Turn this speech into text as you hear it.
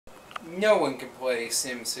No one can play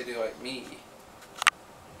SimCity like me.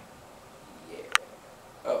 Yeah.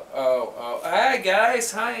 Oh. Hi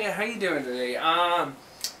guys, hi. How you doing today?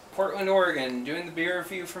 Portland, Oregon. Doing the beer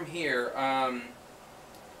review from here. I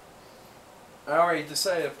already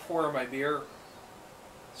decided to pour my beer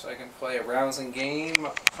so I can play a rousing game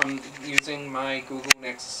from using my Google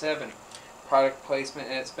Nexus 7. Product placement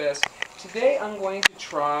at its best. Today I'm going to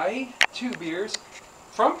try 2 beers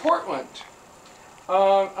from Portland.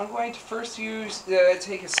 I'm going to first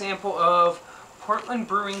take a sample of Portland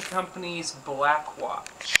Brewing Company's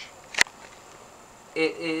Blackwatch.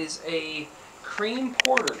 It is a cream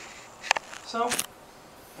porter. So,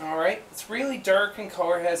 alright, it's really dark in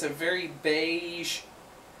color, has a very beige,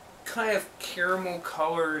 kind of caramel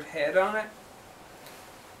colored head on it.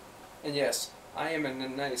 And yes, I am in a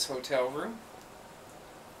nice hotel room.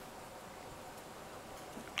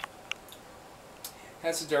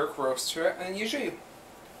 Has a dark roast to it, and usually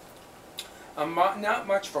I'm not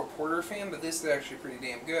much of a porter fan, but this is actually pretty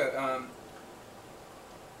damn good.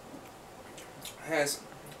 Has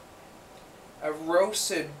a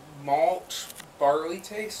roasted malt barley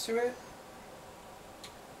taste to it.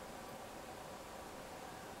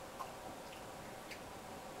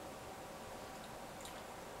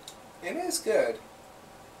 It is good.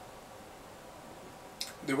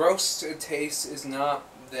 The roasted taste is not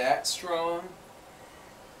that strong.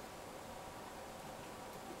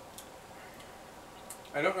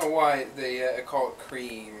 I don't know why they call it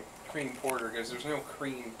cream porter, because there's no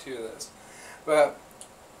cream to this, but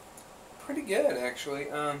pretty good actually.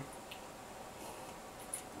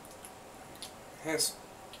 Has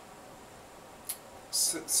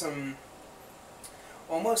some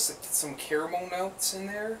almost like some caramel notes in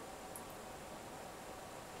there.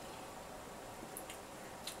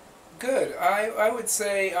 Good. I would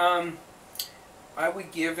say I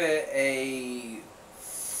would give it a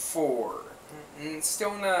 4.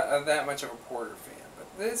 Still not that much of a porter fan, but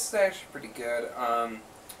this is actually pretty good.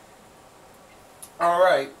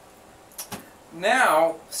 Alright,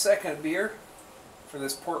 now, second beer for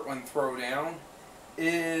this Portland Throwdown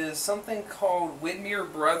is something called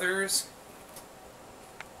Widmer Brothers.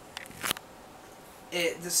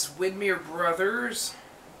 This Widmer Brothers,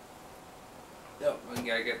 oh, we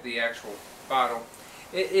gotta get the actual bottle.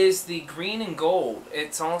 It is the green and gold.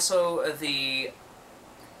 It's also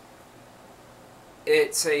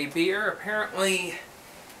it's a beer apparently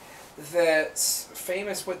that's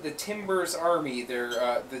famous with the Timbers Army.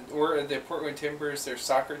 Or the Portland Timbers, their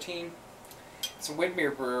soccer team. It's a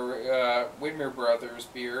Widmer Brothers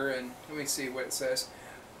beer, and let me see what it says.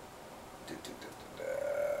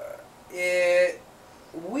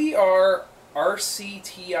 We are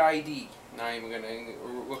RCTID. Not even going to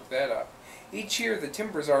look that up. Each year, the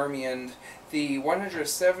Timbers Army and the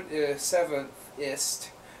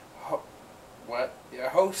 107th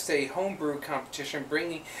host a homebrew competition,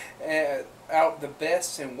 bringing out the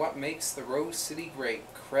best in what makes the Rose City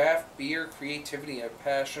great: craft beer, creativity, and a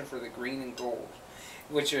passion for the green and gold,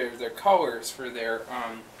 which are their colors for their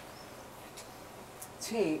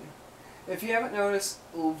team. If you haven't noticed,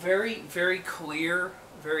 very, very clear,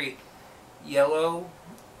 very yellow,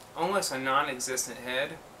 almost a non-existent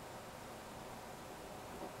head.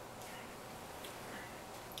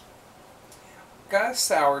 Got a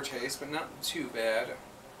sour taste, but not too bad.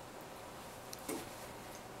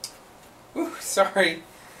 Ooh, sorry.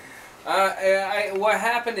 What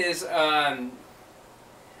happened is I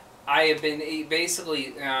have been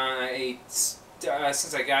basically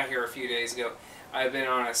since I got here a few days ago, I've been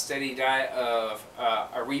on a steady diet of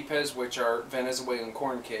arepas, which are Venezuelan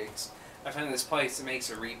corn cakes. I found this place that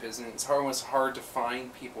makes arepas, and it's almost hard to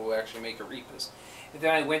find people who actually make arepas. And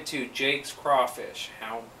then I went to Jake's Crawfish.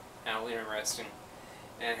 How interesting.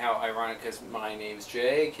 And how ironic, because my name's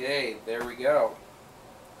Jake. Hey, there we go.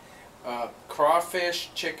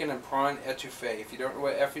 Crawfish, chicken, and prawn etouffee. If you don't know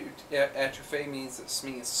what etouffee means, it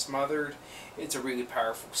means smothered. It's a really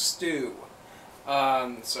powerful stew. So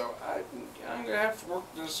I'm going to have to work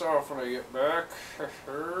this off when I get back.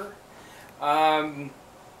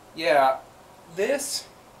 Yeah, this,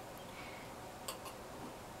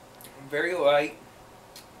 very light,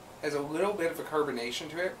 has a little bit of a carbonation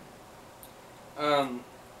to it.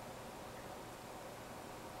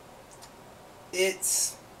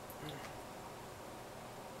 It's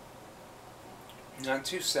not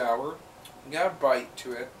too sour. Got a bite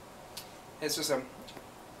to it. It's just a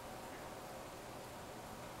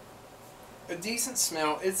decent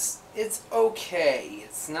smell. It's okay.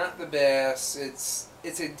 It's not the best. It's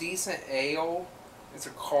a decent ale. It's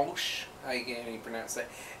a Kolsch. I can't even pronounce that.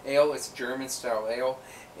 Ale. It's German style ale.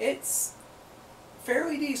 It's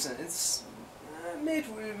fairly decent. It's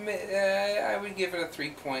I would give it a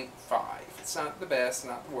 3.5. It's not the best,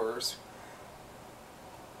 not the worst.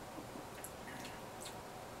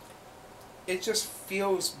 It just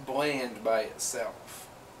feels bland by itself.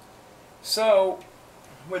 So,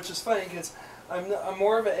 which is funny because I'm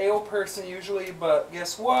more of an ale person usually, but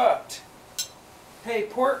guess what? Hey,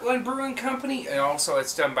 Portland Brewing Company, and also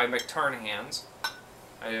it's done by McTurnhan's,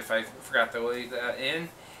 if I forgot to leave that in,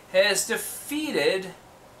 has defeated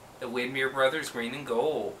the Widmer Brothers Green and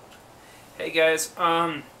Gold. Hey guys,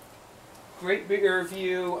 great beer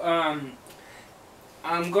review.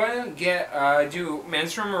 I'm going to do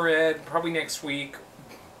Menstruum Red probably next week,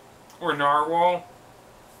 or Narwhal.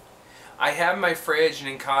 I have my fridge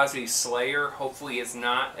an Inkazi Slayer. Hopefully it's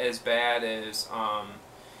not as bad as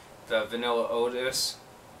the Vanilla Otis.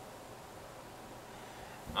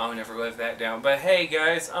 I'll never live that down. But hey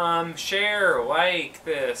guys, share, like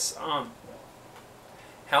this,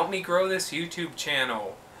 help me grow this YouTube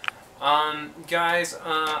channel. Guys,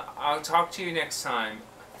 I'll talk to you next time.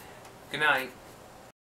 Good night.